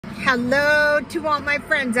Hello to all my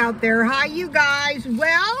friends out there. Hi, you guys.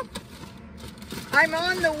 Well, I'm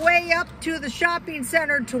on the way up to the shopping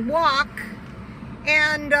center to walk,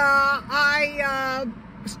 and I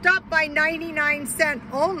stopped by 99-cent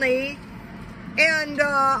only, and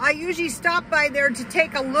I usually stop by there to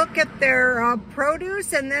take a look at their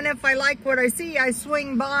produce, and then if I like what I see, I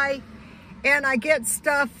swing by and I get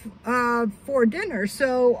stuff for dinner.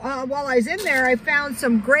 So while I was in there, I found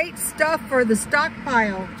some great stuff for the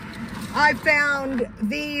stockpile. I found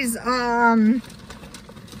these, they're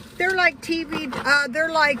like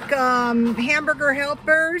hamburger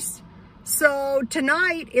helpers. So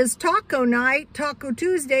tonight is taco night, Taco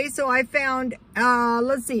Tuesday. So I found,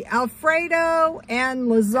 let's see, Alfredo and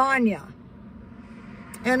lasagna.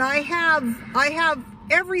 And I have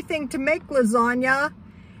everything to make lasagna.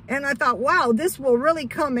 And I thought, wow, this will really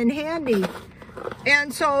come in handy.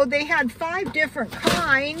 And so they had 5 different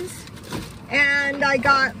kinds. And I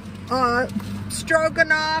got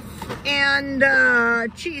stroganoff and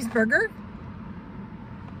cheeseburger.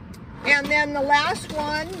 And then the last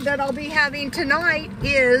one that I'll be having tonight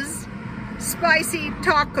is spicy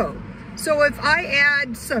taco. So if I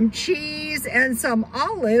add some cheese and some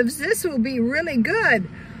olives, this will be really good.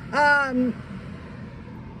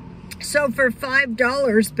 So for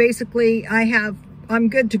 $5, basically, I'm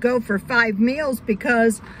good to go for 5 meals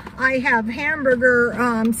because I have hamburger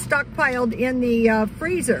stockpiled in the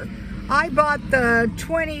freezer. I bought the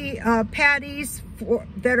 20 patties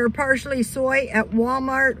that are partially soy at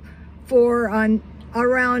Walmart for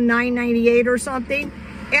around $9.98 or something.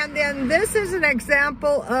 And then this is an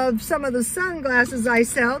example of some of the sunglasses I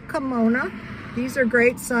sell, Kimona. These are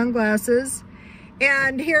great sunglasses.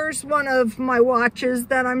 And here's one of my watches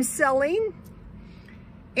that I'm selling.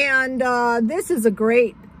 And this is a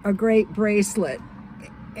great bracelet.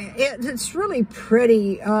 It's really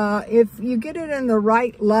pretty. If you get it in the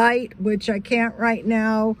right light, which I can't right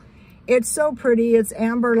now, it's so pretty. It's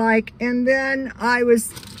amber-like. And then I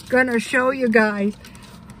was gonna show you guys.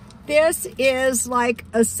 This is like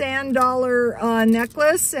a sand dollar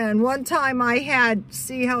necklace. And one time I had,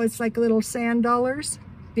 see how it's like little sand dollars?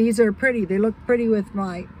 These are pretty. They look pretty with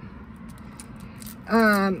my,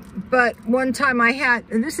 but one time I had,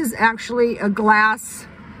 and this is actually a glass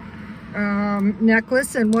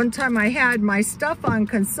necklace, and one time I had my stuff on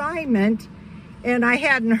consignment, and I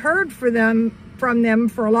hadn't heard from them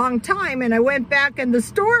for a long time, and I went back and the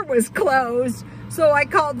store was closed, so I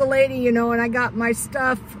called the lady, you know, and I got my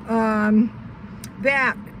stuff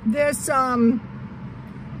back. This,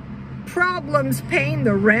 problems paying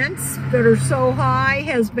the rents that are so high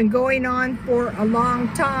has been going on for a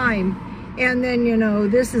long time. And then, you know,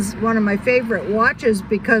 this is one of my favorite watches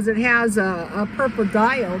because it has a purple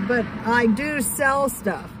dial, but I do sell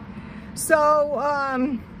stuff. So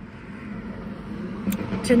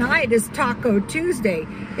tonight is Taco Tuesday.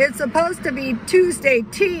 It's supposed to be Tuesday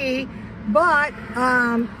tea, but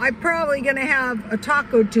I'm probably gonna have a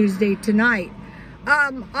Taco Tuesday tonight.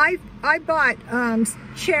 I bought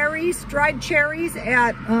cherries, dried cherries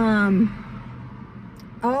at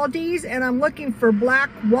Aldi's, and I'm looking for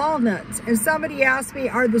black walnuts. And somebody asked me,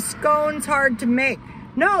 are the scones hard to make?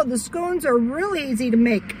 No, the scones are really easy to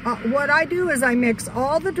make. What I do is I mix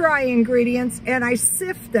all the dry ingredients and I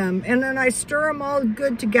sift them, and then I stir them all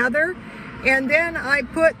good together. And then I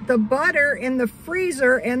put the butter in the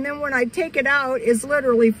freezer, and then when I take it out, it's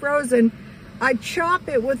literally frozen. I chop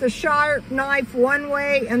it with a sharp knife one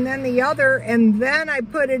way and then the other, and then I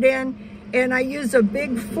put it in, and I use a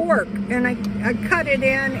big fork and I cut it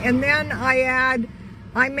in, and then I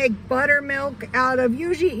make buttermilk out of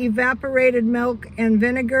usually evaporated milk and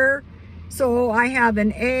vinegar. So I have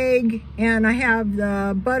an egg and I have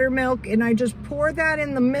the buttermilk, and I just pour that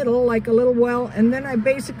in the middle like a little well, and then I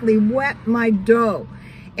basically wet my dough.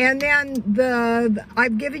 And then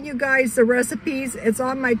I've given you guys the recipes. It's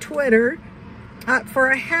on my Twitter. For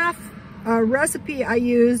a half recipe, I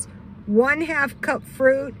use 1/2 cup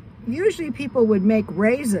fruit. Usually people would make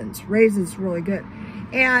raisins. Raisins really good.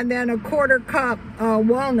 And then a 1/4 cup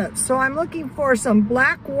walnuts. So I'm looking for some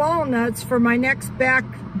black walnuts for my next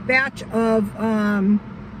batch of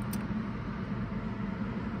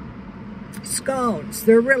scones.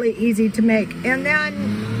 They're really easy to make. And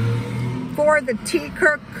then for the tea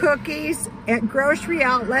cookies at Grocery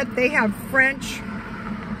Outlet, they have French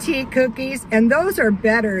tea cookies, and those are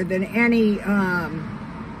better than any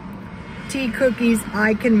tea cookies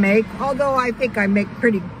I can make, although I think I make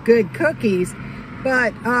pretty good cookies.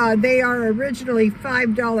 But they are originally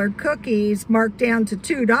 $5 cookies marked down to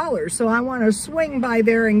 $2, so I want to swing by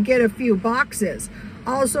there and get a few boxes.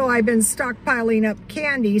 Also, I've been stockpiling up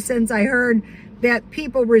candy since I heard that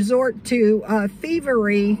people resort to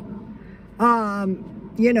thievery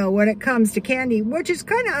you know, when it comes to candy, which is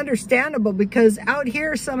kind of understandable because out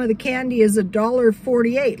here some of the candy is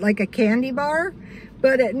 $1.48, like a candy bar.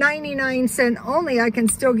 But at 99 cents only, I can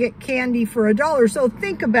still get candy for $1. So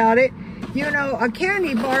think about it. You know, a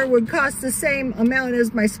candy bar would cost the same amount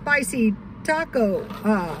as my spicy taco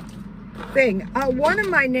thing. One of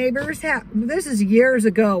my neighbors, this is years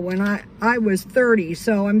ago when I was 30,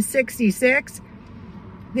 so I'm 66.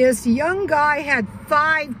 This young guy had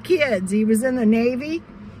 5 kids. He was in the Navy.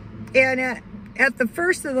 And at the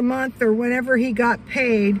first of the month or whenever he got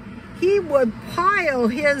paid, he would pile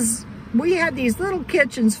his... We had these little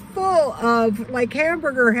kitchens full of like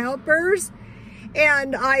hamburger helpers,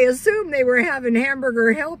 and I assume they were having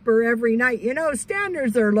hamburger helper every night. You know,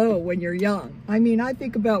 standards are low when you're young. I mean, I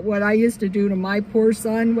think about what I used to do to my poor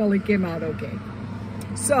son. Well, it came out okay.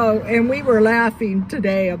 So, and we were laughing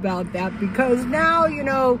today about that because now, you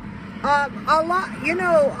know, a lot, you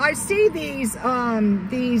know, I see these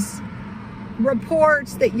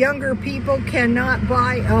reports that younger people cannot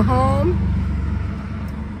buy a home.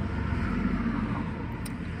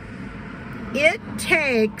 It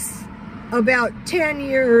takes about 10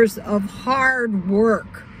 years of hard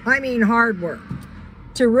work, I mean hard work,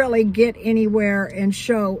 to really get anywhere and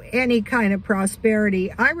show any kind of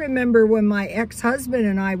prosperity. I remember when my ex-husband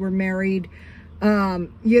and I were married,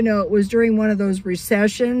 you know, it was during one of those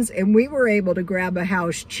recessions and we were able to grab a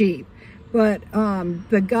house cheap. But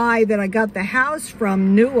the guy that I got the house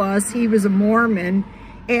from knew us. He was a Mormon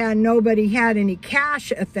and nobody had any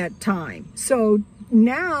cash at that time. So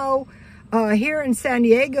now... here in San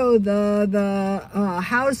Diego, the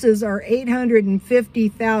houses are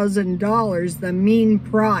 $850,000, the mean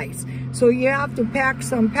price. So you have to pack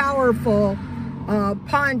some powerful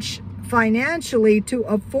punch financially to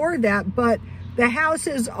afford that. But the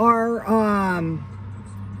houses are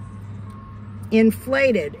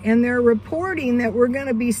inflated, and they're reporting that we're going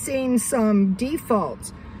to be seeing some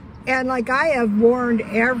defaults. And like I have warned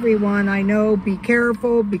everyone I know, be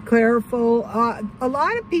careful, be careful. A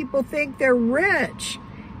lot of people think they're rich.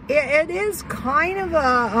 It is kind of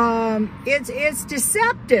a, it's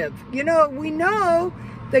deceptive. You know, we know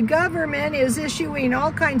the government is issuing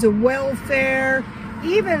all kinds of welfare,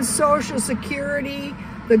 even Social Security.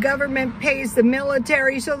 The government pays the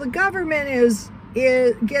military. So the government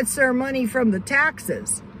gets their money from the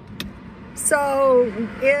taxes. So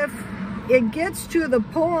if it gets to the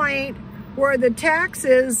point where the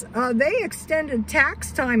taxes, they extended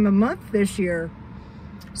tax time a month this year.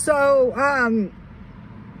 So,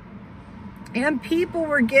 and people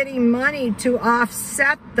were getting money to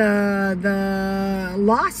offset the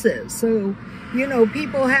losses. So, you know,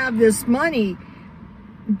 people have this money,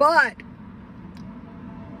 but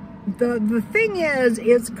the thing is,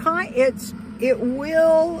 it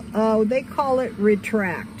will, they call it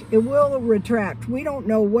retract. It will retract. We don't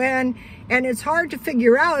know when, and it's hard to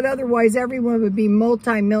figure out. Otherwise, everyone would be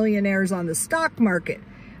multimillionaires on the stock market.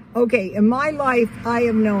 Okay, in my life, I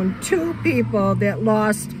have known 2 people that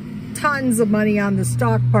lost tons of money on the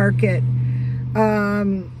stock market.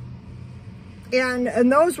 And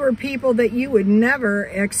those were people that you would never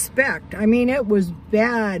expect. I mean, it was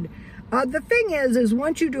bad. The thing is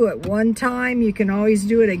once you do it one time, you can always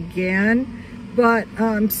do it again. But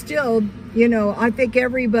still, you know, I think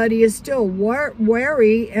everybody is still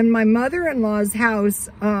wary. And my mother-in-law's house,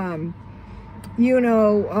 you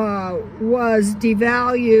know, was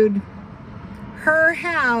devalued. Her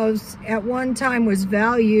house at one time was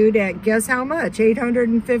valued at, guess how much?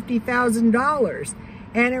 $850,000.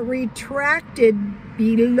 And it retracted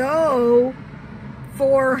below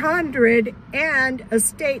 400, and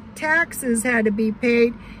estate taxes had to be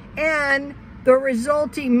paid, and the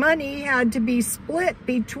resulting money had to be split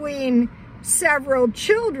between several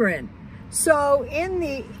children. So in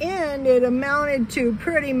the end, it amounted to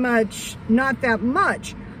pretty much not that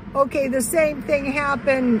much. Okay, the same thing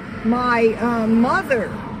happened. My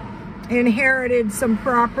mother inherited some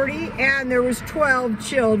property, and there was 12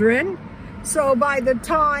 children. So by the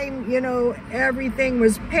time, you know, everything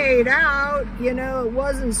was paid out, you know, it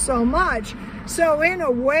wasn't so much. So in a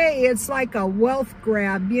way, it's like a wealth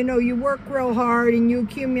grab. You know, you work real hard and you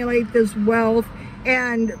accumulate this wealth,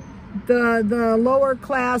 and the lower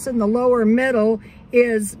class and the lower middle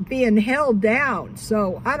is being held down.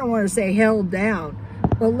 So I don't want to say held down,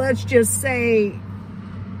 but let's just say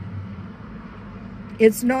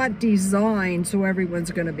it's not designed so everyone's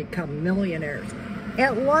going to become millionaires.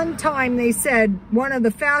 At one time, they said one of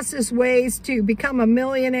the fastest ways to become a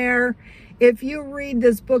millionaire, if you read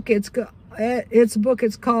this book, it's called,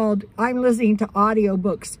 I'm listening to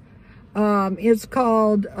audiobooks. It's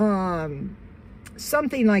called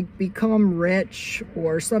something like become rich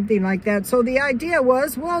or something like that. So the idea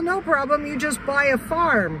was, well, no problem, you just buy a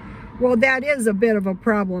farm. Well, that is a bit of a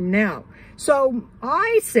problem now. So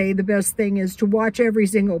I say the best thing is to watch every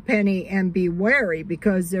single penny and be wary,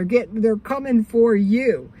 because they're coming for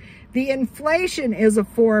you. The inflation is a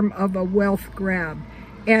form of a wealth grab,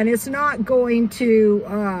 and it's not going to,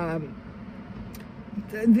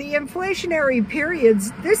 the inflationary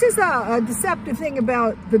periods, this is a deceptive thing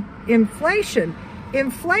about the inflation.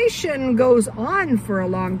 Inflation goes on for a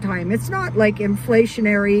long time. It's not like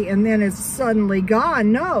inflationary and then it's suddenly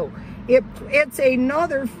gone. No, it's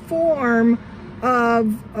another form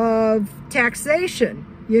of taxation.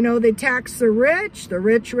 You know, they tax the rich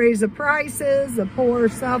raise the prices, the poor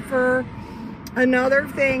suffer. Another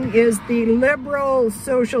thing is the liberal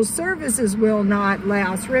social services will not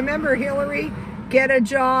last. Remember Hillary? Get a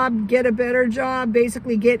job, get a better job,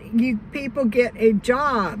 basically people get a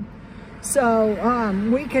job. So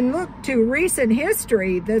we can look to recent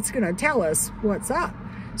history that's going to tell us what's up.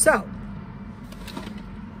 So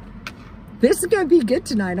this is going to be good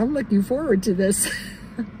tonight. I'm looking forward to this.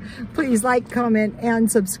 Please like, comment,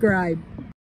 and subscribe.